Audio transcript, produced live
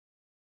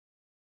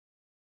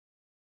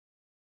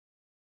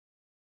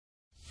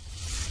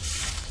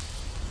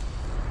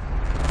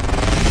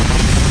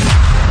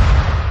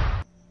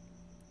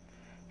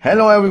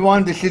Hello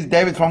everyone, this is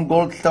David from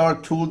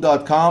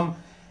goldstartool.com,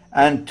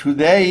 and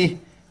today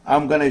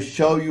I'm going to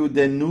show you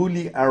the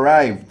newly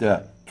arrived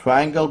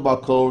triangle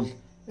buckles,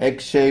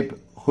 egg-shaped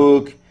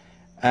hook,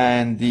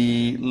 and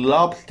the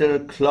lobster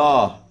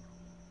claw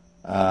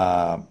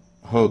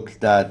hooks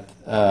that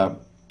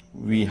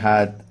we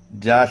had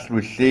just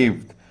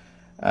received.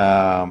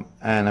 And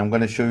I'm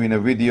going to show you in a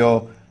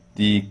video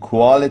the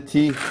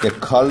quality, the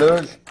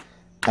colors,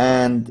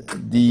 and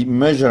the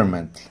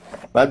measurements.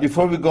 But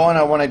before we go on,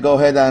 I want to go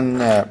ahead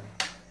and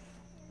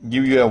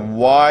give you a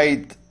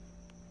wide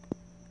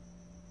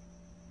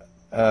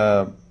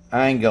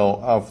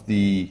angle of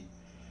the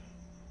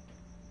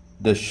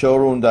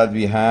showroom that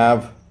we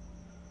have.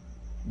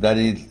 That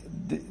is,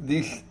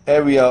 this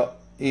area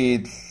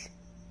is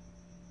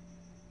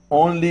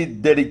only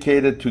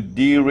dedicated to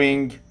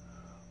D-ring,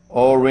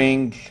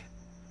 O-rings,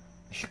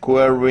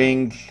 square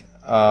rings,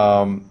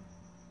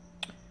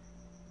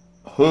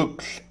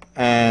 hooks,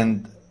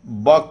 and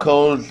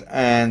buckles,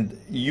 and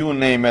you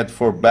name it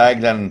for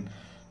bags. And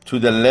to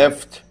the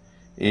left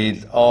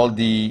is all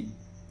the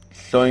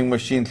sewing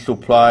machine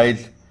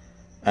supplies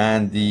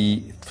and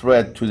the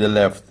thread to the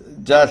left,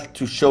 just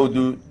to show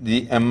you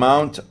the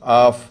amount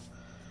of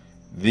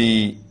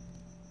the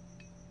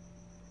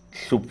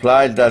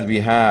supplies that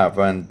we have.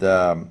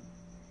 And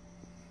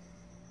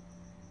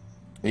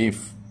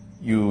if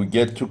you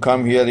get to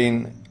come here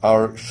in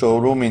our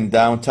showroom in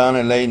downtown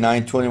LA,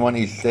 921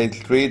 East State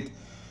Street,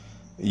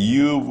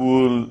 you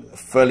will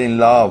fall in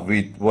love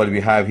with what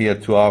we have here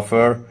to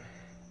offer.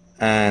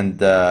 And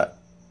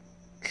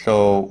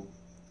so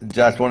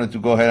just wanted to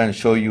go ahead and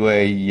show you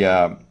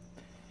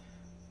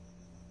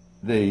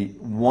the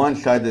one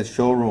side of the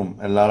showroom.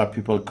 A lot of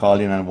people call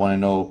in and want to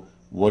know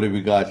what do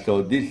we got.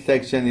 So this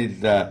section is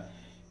the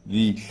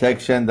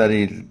section that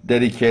is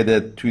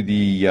dedicated to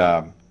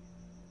the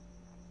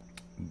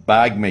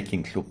bag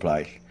making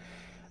supplies.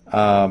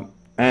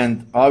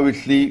 And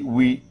obviously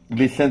we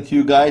listen to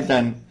you guys,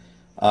 and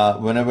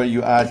whenever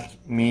you ask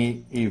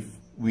me if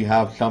we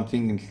have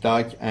something in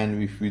stock,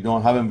 and if we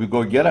don't have them, we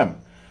go get them.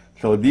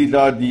 So these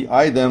are the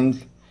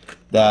items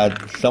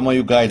that some of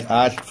you guys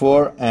asked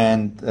for,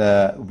 and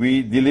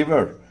we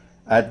deliver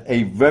at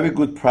a very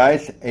good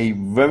price, a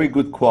very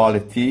good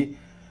quality.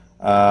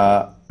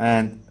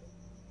 And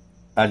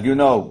as you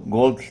know,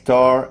 Gold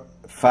Star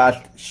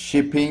fast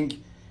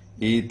shipping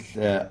is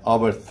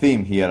our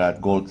theme here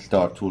at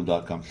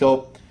goldstartool.com.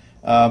 So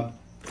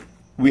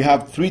we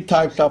have three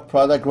types of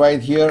product right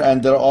here,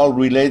 and they're all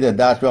related.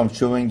 That's why I'm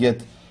showing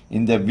it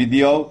in the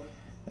video.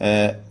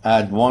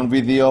 As one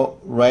video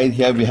right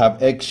here, we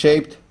have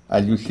egg-shaped,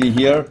 as you see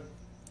here.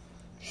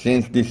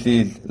 Since this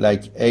is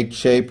like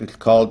egg-shaped, it's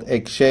called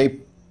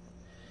egg-shaped,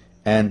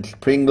 and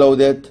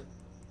spring-loaded.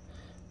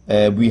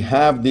 We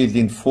have these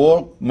in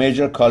 4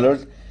 major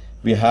colors.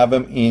 We have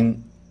them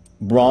in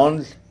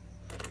bronze,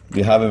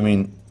 we have them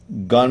in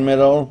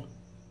gunmetal,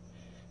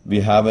 we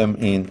have them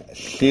in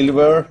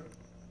silver,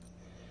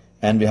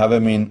 and we have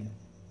them in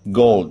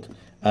gold.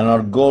 And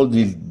our gold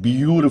is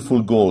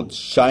beautiful gold,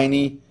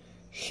 shiny.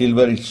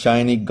 Silver is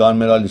shiny,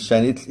 gunmetal is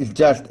shiny. It's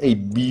just a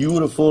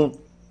beautiful,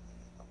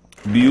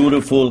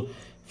 beautiful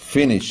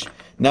finish.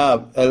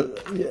 Now,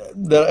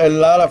 there are a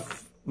lot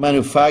of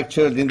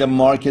manufacturers in the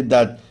market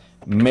that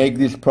make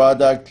this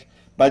product,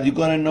 but you're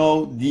gonna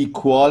know the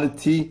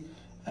quality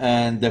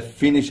and the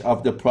finish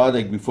of the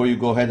product before you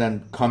go ahead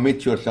and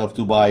commit yourself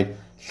to buy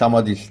some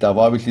of this stuff.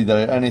 Obviously,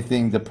 there are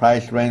anything, the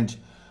price range,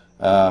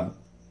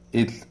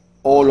 it's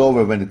all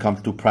over when it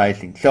comes to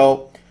pricing.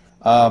 So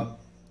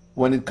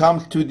when it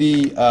comes to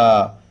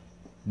the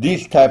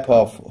this type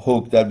of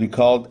hook that we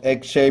call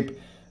egg shape,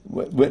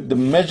 the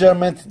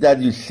measurement that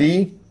you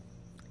see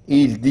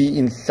is the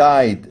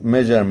inside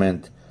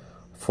measurement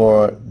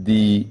for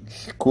the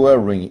square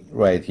ring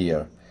right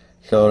here.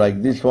 So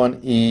like this one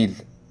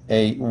is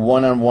a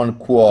 1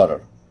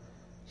 1/4.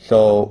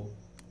 So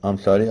I'm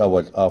sorry, I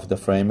was off the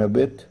frame a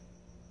bit.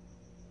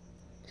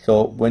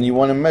 So when you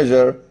want to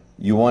measure,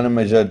 you want to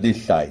measure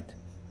this side.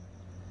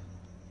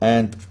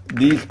 And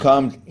this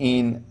comes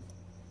in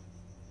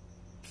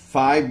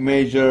 5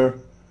 major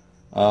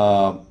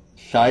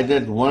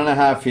sizes: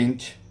 1.5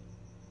 inch,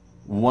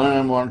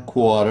 1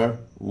 1/4,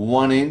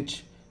 1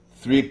 inch,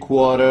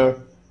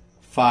 3/4,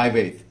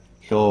 5/8.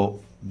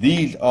 So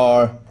these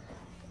are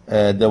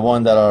the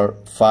ones that are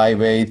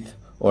 5/8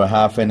 or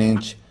 1/2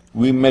 inch.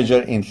 We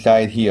measure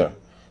inside here.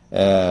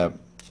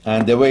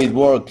 And the way it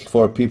works,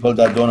 for people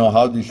that don't know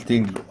how these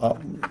things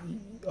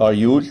are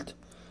used,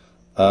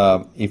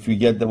 if you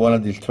get one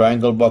of these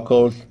triangle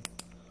buckles,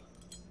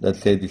 let's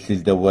say this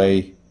is the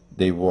way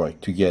they work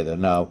together.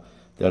 Now,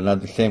 they're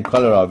not the same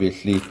color,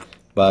 obviously,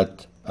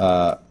 but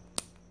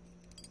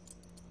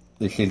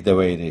this is the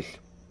way it is.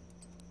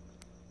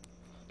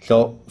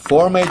 So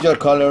 4 major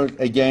colors,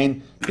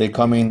 again, they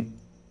come in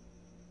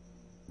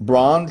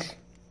bronze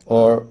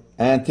or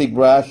antique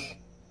brass.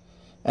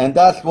 And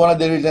that's one of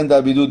the reasons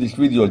that we do this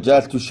video,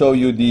 just to show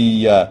you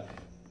the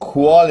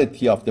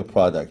quality of the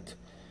product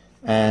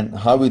and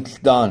how it's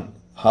done,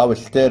 how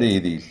steady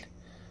it is.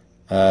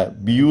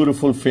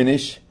 Beautiful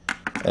finish.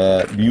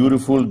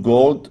 Beautiful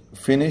gold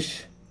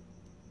finish,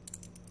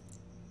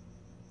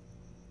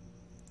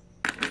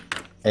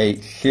 a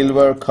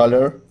silver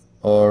color,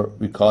 or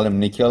we call them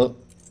nickel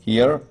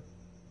here,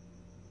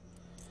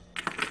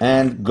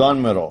 and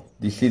gunmetal.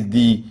 This is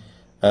the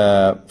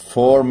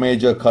 4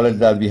 major colors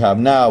that we have.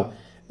 Now,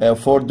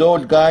 for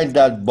those guys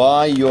that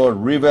buy your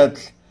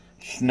rivets,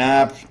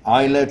 snaps,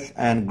 eyelets,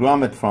 and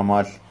grommet from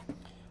us,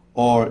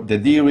 or the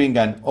D-ring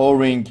and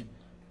O-ring,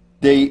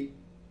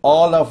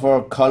 all of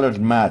our colors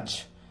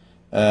match.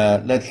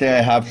 Let's say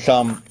I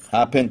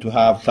happen to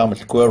have some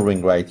square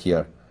ring right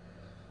here.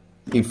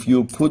 If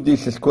you put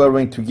this square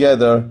ring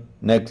together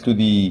next to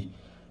the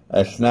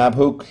snap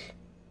hooks,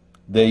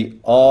 they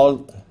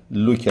all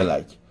look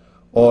alike.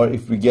 Or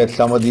if we get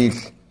some of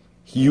these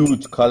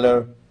huge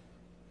color,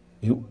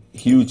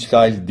 huge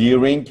size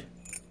D-ring,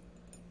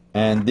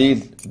 and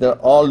they're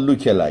all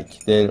look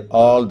alike. They're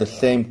all the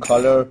same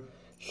color,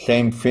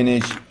 same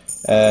finish.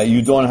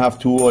 You don't have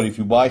to worry. If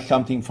you buy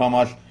something from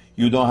us,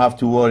 you don't have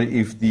to worry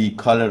if the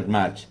colors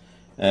match.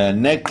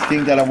 Next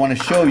thing that I want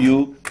to show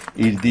you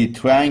is the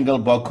triangle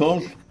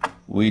buckles,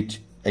 which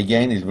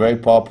again is very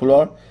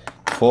popular.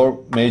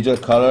 4 major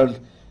colors,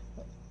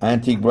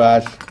 antique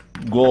brass,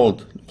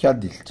 gold. Look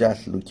at this,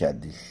 just look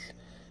at this.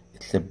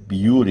 It's a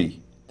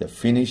beauty, the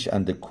finish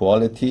and the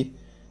quality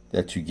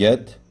that you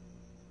get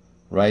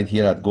right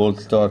here at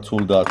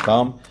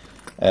goldstartool.com.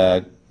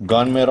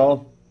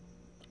 Gunmetal,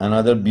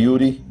 another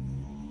beauty.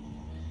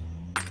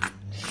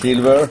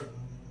 Silver.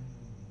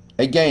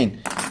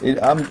 Again,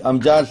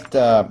 I'm just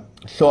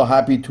so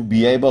happy to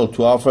be able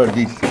to offer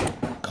these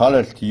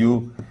colors to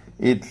you.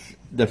 It's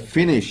the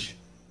finish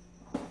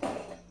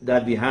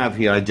that we have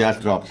here. I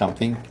just dropped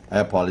something, I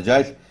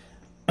apologize.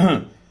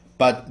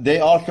 But they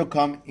also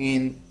come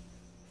in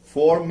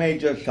 4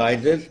 major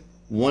sizes: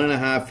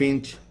 1.5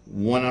 inch,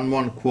 1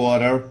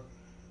 1/4,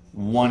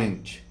 1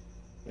 inch,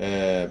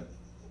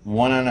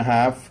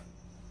 1.5,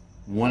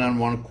 1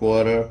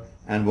 1/4,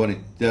 and 1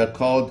 inch. They're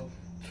called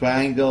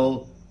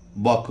triangle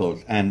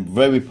buckles and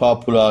very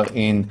popular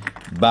in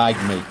bag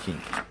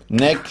making.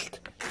 Next,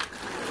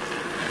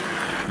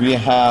 we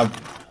have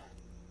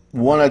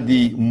one of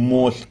the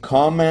most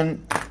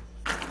common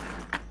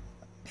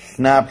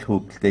snap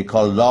hooks. They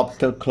call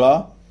lobster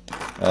claw.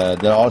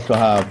 They also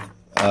have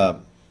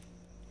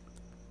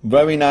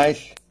very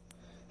nice,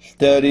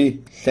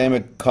 sturdy,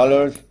 same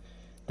colors.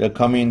 They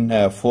come in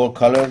 4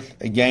 colors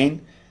again: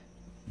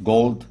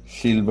 gold,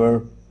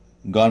 silver,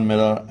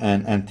 gunmetal,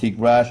 and antique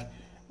brass.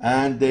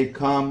 And they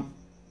come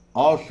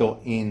also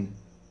in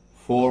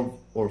 4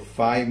 or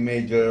 5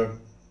 major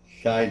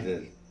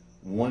sizes: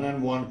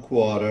 1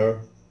 1/4,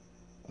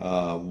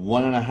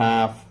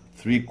 1.5,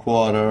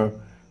 3/4,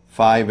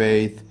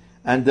 5/8,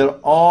 and they're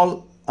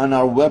all on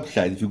our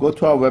website. If you go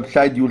to our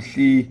website, you'll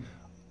see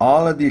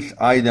all of these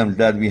items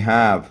that we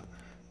have.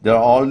 They're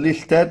all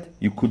listed.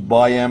 You could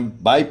buy them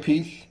by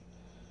piece,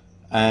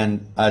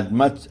 and as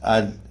much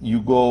as you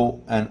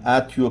go and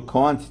add to your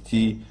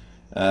quantity,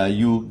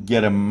 you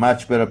get a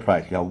much better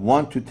price. You have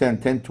 1 to 10,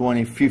 10,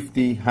 20,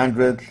 50,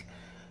 hundreds,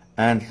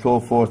 and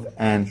so forth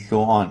and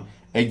so on.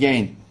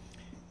 Again,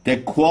 the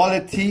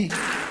quality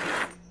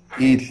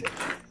is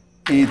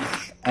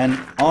an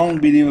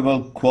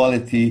unbelievable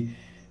quality.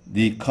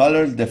 The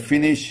colors, the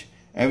finish,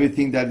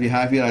 everything that we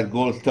have here at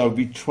Gold Star,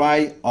 we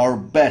try our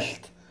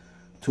best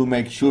to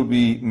make sure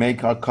we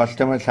make our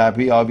customers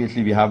happy.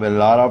 Obviously, we have a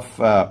lot of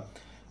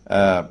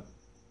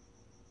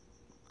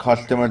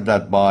customers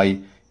that buy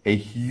a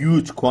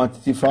huge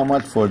quantity from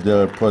us for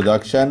their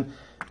production.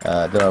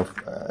 There are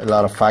a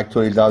lot of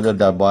factories out there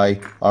that buy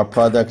our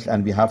products,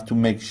 and we have to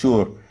make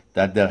sure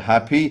that they're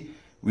happy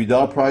with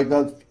our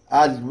products,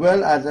 as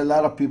well as a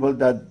lot of people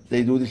that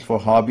they do this for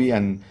hobby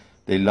and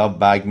they love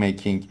bag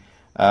making.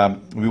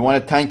 We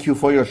want to thank you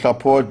for your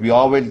support. We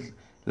always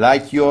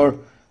like your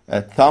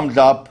thumbs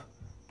up.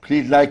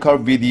 Please like our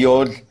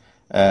videos.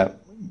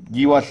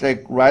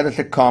 Write us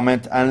a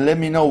comment and let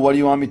me know what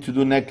you want me to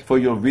do next for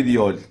your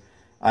videos.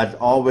 As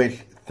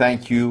always,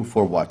 thank you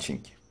for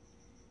watching.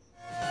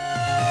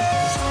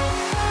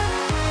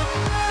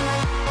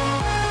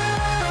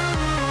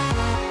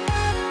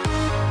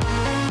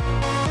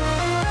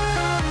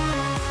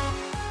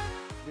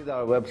 Visit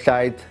our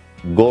website,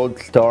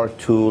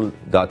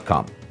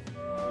 goldstartool.com.